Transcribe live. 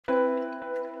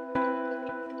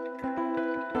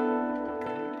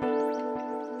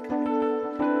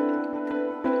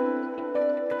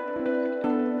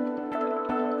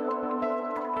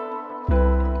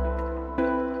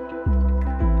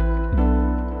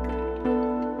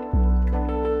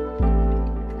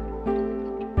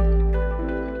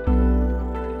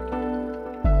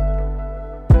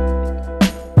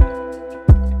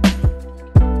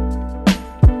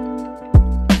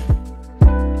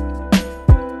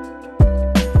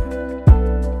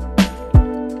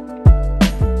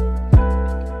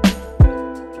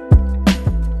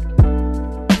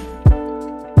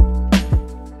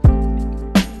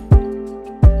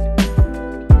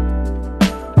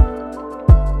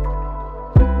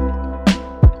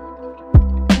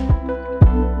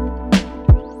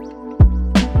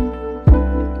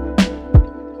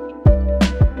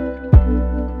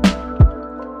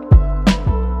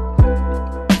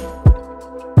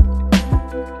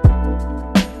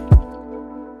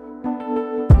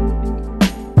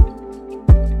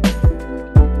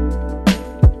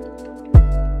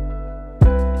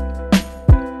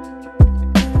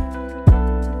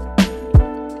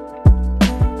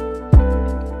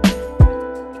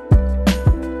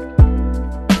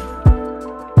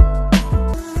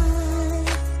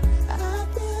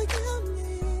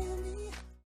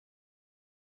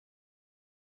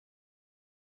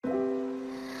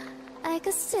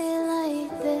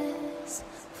like this,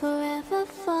 forever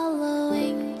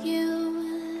following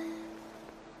you.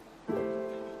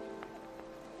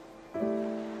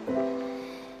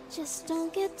 Just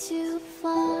don't get too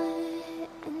far,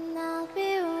 and I'll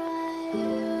be right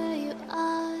where you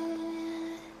are.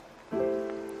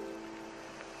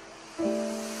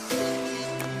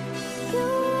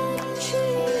 You're a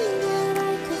dream that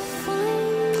I could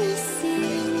finally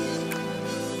see.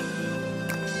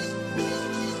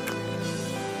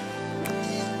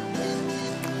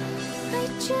 I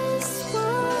just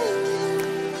want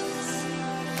us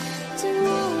to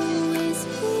always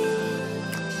be,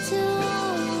 to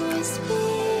always be.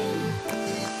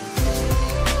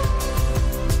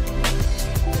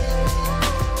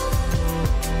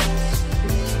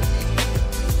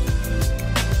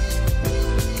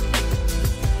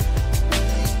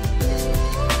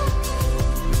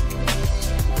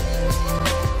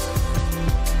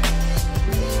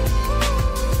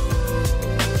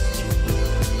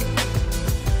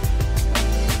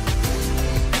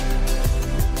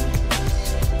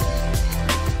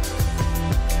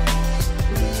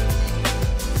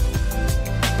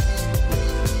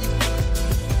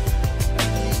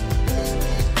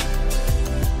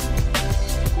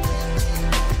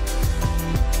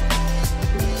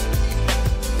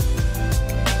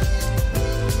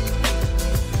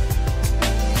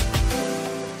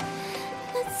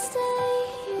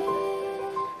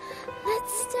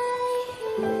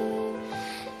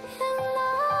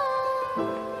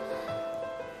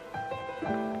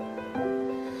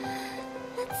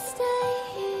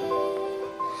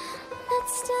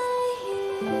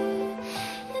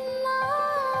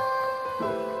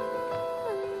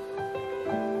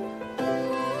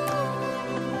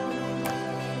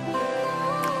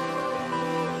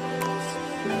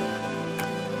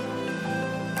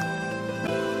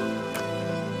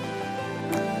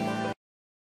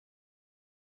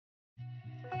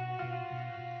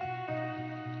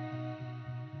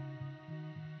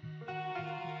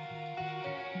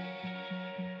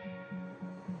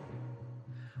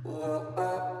 Whoa,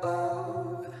 oh,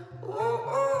 oh, whoa,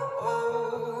 oh,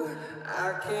 oh,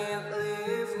 I can't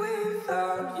live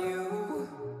without you.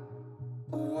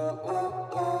 Whoa, oh,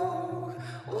 oh,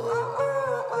 whoa,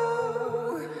 oh,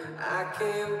 oh, I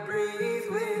can't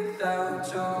breathe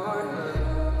without your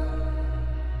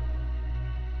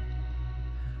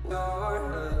love.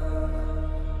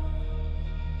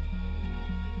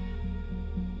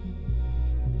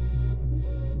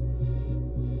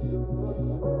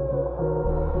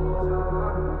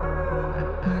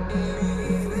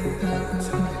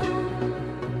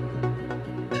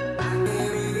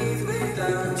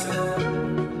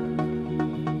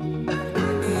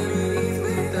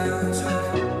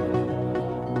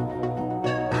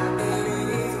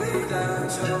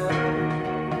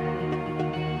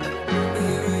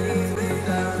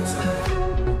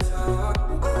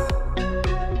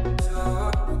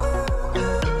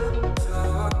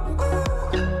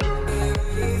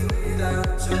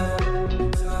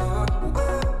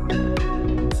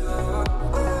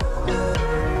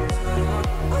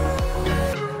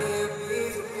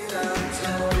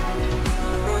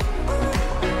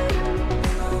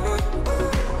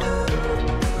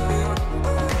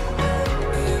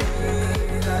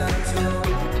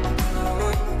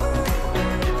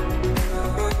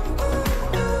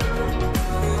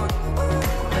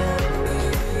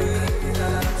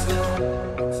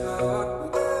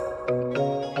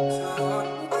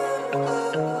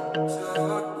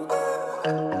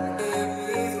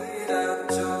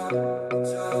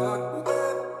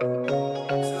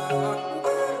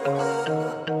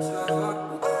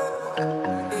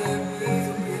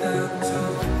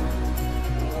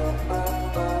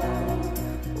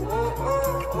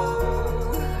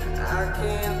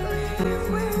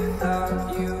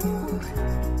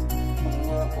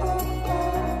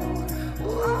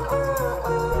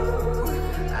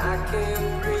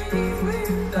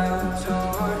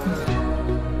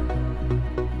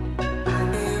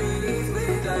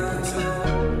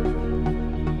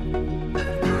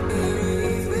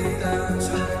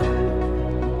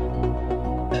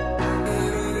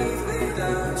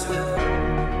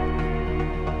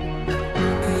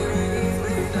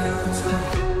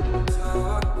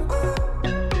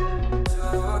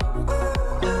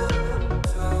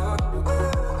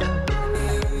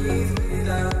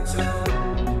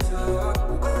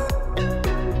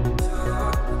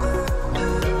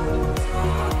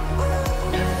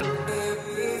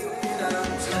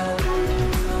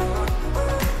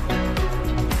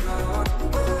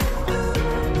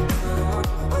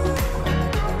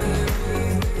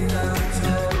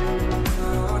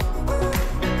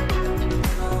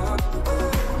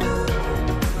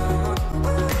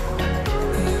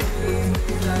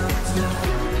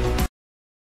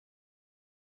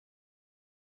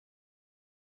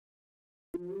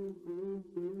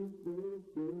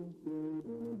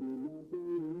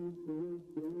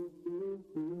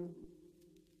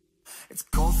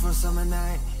 beautiful summer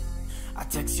night. I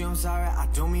text you, I'm sorry, I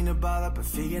don't mean to bother, but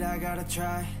figured I gotta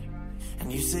try.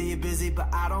 And you say you're busy,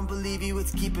 but I don't believe you,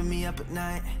 it's keeping me up at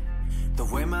night. The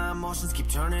way my emotions keep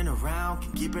turning around,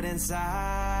 can't keep it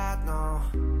inside, no.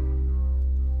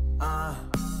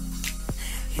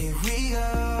 Here we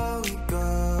go, we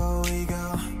go, we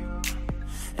go,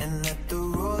 and let the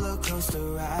roller coaster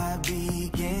ride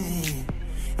begin.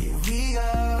 Here we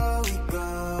go, we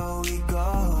go, we go.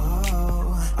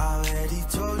 Already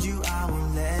told you I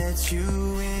won't let you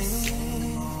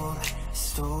in.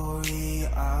 Story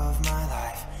of my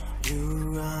life.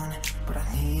 You run, but I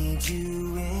need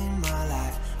you in my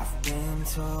life. I've been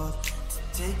told to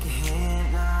take a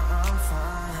hint, now I'm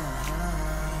fine.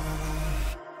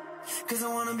 Cause I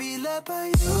wanna be loved by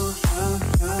you,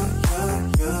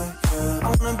 I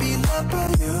wanna be loved by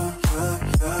you,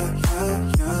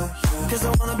 cause I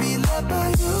wanna be loved by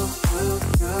you,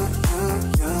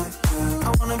 I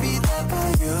wanna be loved by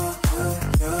you,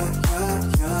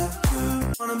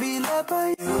 wanna be loved by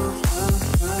you,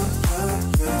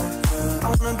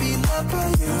 I wanna be loved by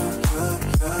you,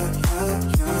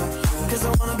 cause I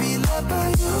wanna be loved by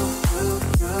you,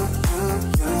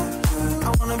 I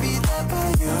wanna be loved by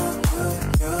you,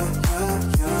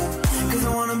 cause I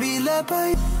wanna be loved by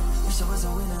you. Wish I was a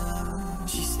winner.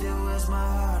 She still wears my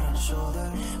heart on her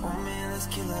shoulder. Oh man, let's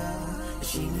kill her. If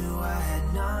she knew I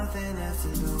had nothing left to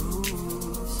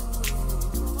lose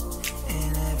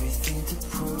and everything to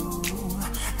prove,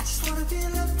 I just wanna be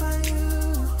loved by you.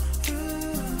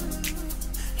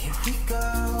 Here we go,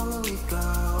 we go,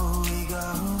 we go,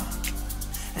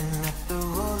 and let the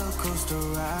roller coaster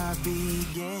ride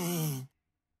begin.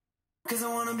 Cause I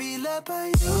wanna be loved by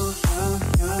you,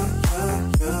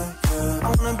 I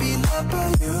wanna be loved by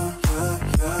you,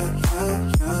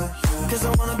 cause I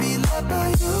wanna be loved by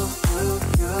you,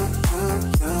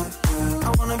 I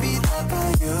wanna be loved by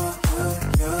you,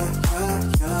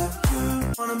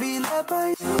 wanna be loved by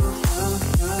you,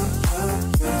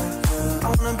 I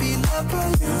wanna be loved by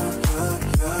you,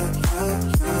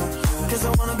 cause I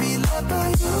wanna be loved by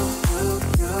you.